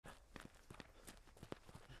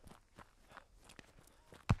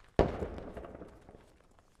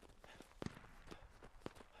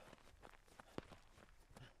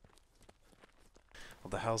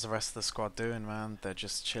What the hell's the rest of the squad doing, man? They're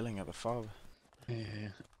just chilling at the fob. Yeah.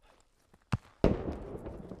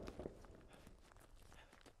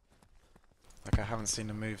 Like, I haven't seen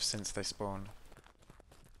a move since they spawned.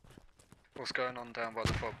 What's going on down by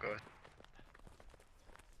the fob, guys?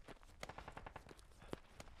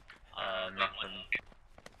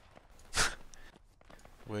 Nothing.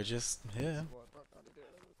 We're just here.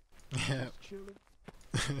 Yeah.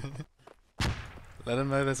 Let them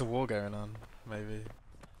know there's a war going on, maybe.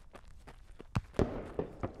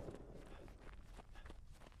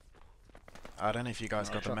 I don't know if you guys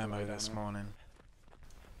got the memo this morning,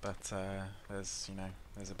 but there's, you know,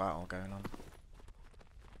 there's a battle going on.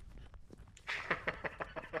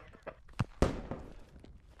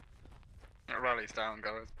 Rally's down,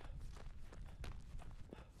 guys.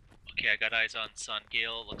 Okay, I got eyes on Sun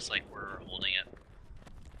Gale. Looks like we're holding it.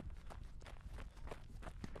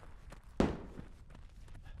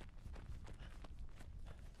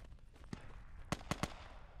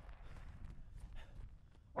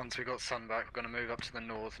 Once we got Sun back, we're going to move up to the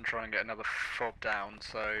north and try and get another fob down.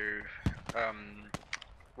 So,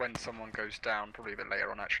 when someone goes down, probably a bit later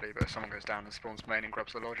on actually, but if someone goes down and spawns main and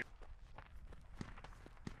grabs the logic.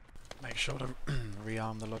 Make sure to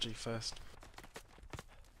rearm the logic first.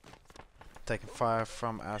 Taking fire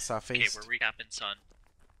from our southeast. Okay, we're recapping Sun.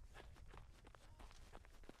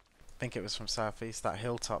 I think it was from southeast. That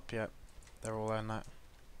hilltop, yep. They're all on that.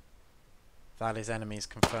 That is enemies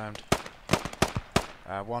confirmed.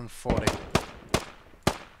 140.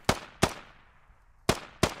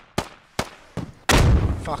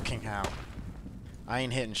 Fucking hell. I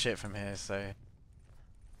ain't hitting shit from here, so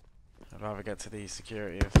I'd rather get to the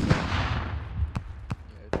security of Yeah,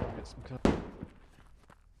 try and get some cover.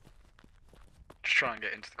 Just try and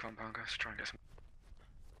get into the compound, guys. Try and get some.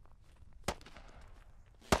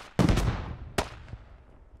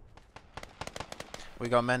 We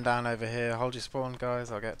got men down over here. Hold your spawn,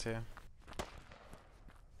 guys. I'll get to you.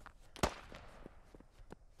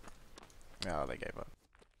 Oh, they gave up.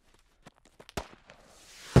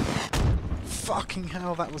 Fucking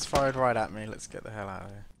hell, that was fired right at me. Let's get the hell out of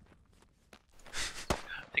here.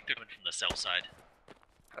 I think they're coming from the south side.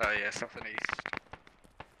 Oh yeah, something east.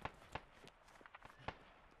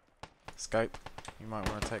 Scope, you might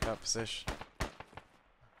want to take that position.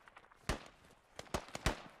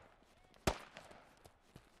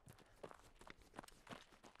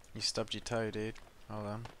 You stubbed your toe, dude. Hold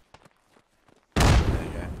on. There you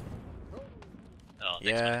go. Oh,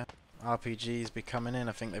 thanks, Yeah, RPG's be coming in.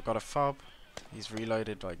 I think they've got a fob. He's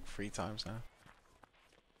reloaded like 3 times now.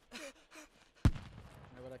 You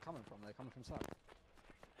know where they're coming from? They're coming from south.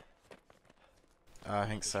 I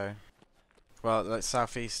think so. Well, like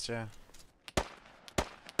southeast, yeah.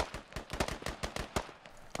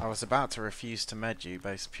 I was about to refuse to med you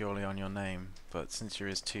based purely on your name, but since you're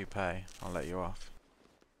his 2 pay, I'll let you off.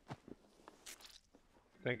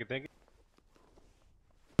 Thank you, thank you.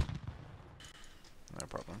 No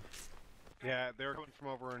problem. Yeah, they're coming from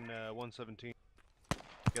over in 117.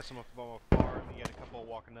 Guess some of them on a far, and you had a couple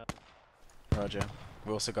walking up. Roger.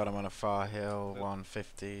 We also got him on a far hill,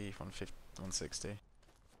 150, 160.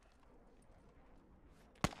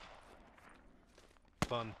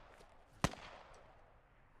 Fun.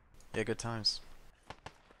 Yeah, good times.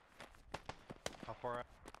 How far out?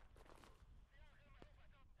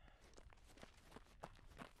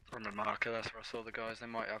 From the marker, that's where I saw the guys. They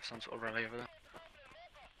might have some sort of rally over there.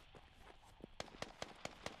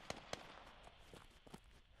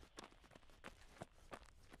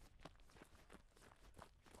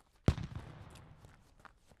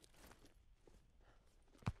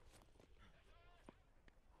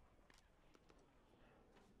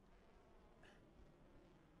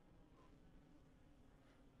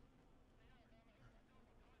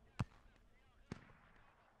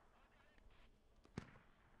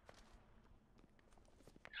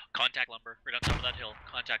 Contact lumber, right on top of that hill.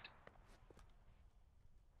 Contact.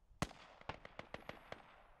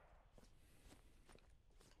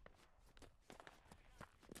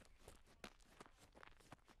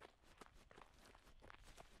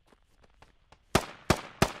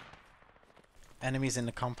 Enemies in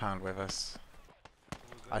the compound with us.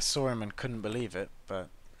 I saw him and couldn't believe it, but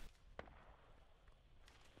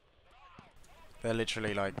they're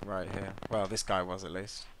literally like right here. Well, this guy was at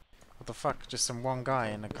least. What the fuck? Just some one guy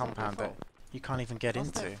in a compound that you can't even get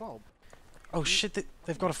into. Oh shit,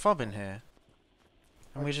 they've got a fob in here.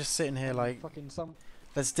 And we're just sitting here like,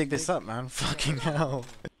 let's dig this up, man. Fucking hell.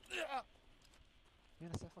 Yeah,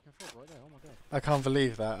 that's that fucking fob right there. Oh my god. I can't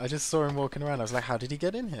believe that. I just saw him walking around. I was like, how did he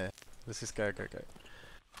get in here? Let's just go.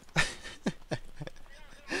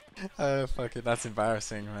 Oh, fuck it. That's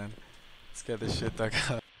embarrassing, man. Scared the shit dug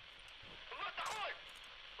out.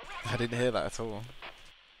 I didn't hear that at all.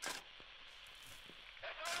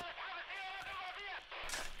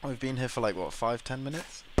 We've been here for like what, 5-10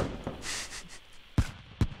 minutes?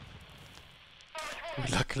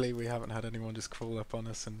 Luckily we haven't had anyone just crawl up on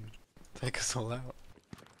us and take us all out.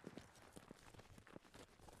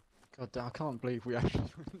 God damn, I can't believe we actually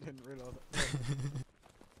didn't realise that.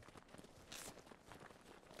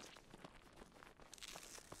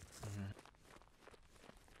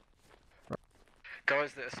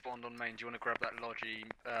 Guys that are spawned on main, do you want to grab that logi,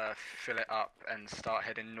 fill it up, and start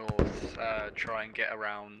heading north? Try and get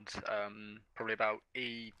around probably about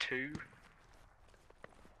E2.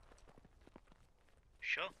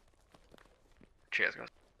 Sure. Cheers, guys.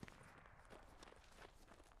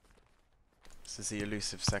 This is the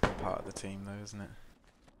elusive second part of the team though, isn't it?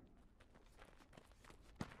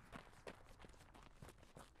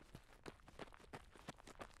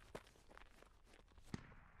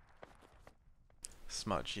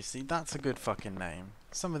 Smudge, you see, that's a good fucking name.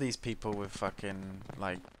 Some of these people with fucking,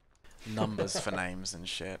 like, numbers for names and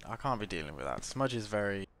shit. I can't be dealing with that. Smudge is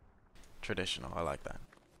very traditional, I like that.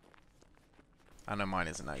 I know mine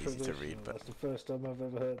isn't that easy to read, but... That's the first time I've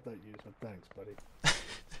ever heard that used, but thanks, buddy.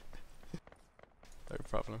 No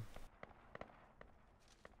problem.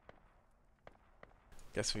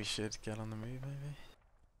 Guess we should get on the move, maybe?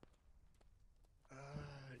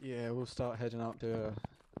 Yeah, we'll start heading up to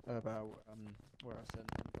about where I sent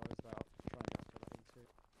you guys about trying to get up to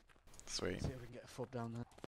the Sweet. see if we can get a fob down there.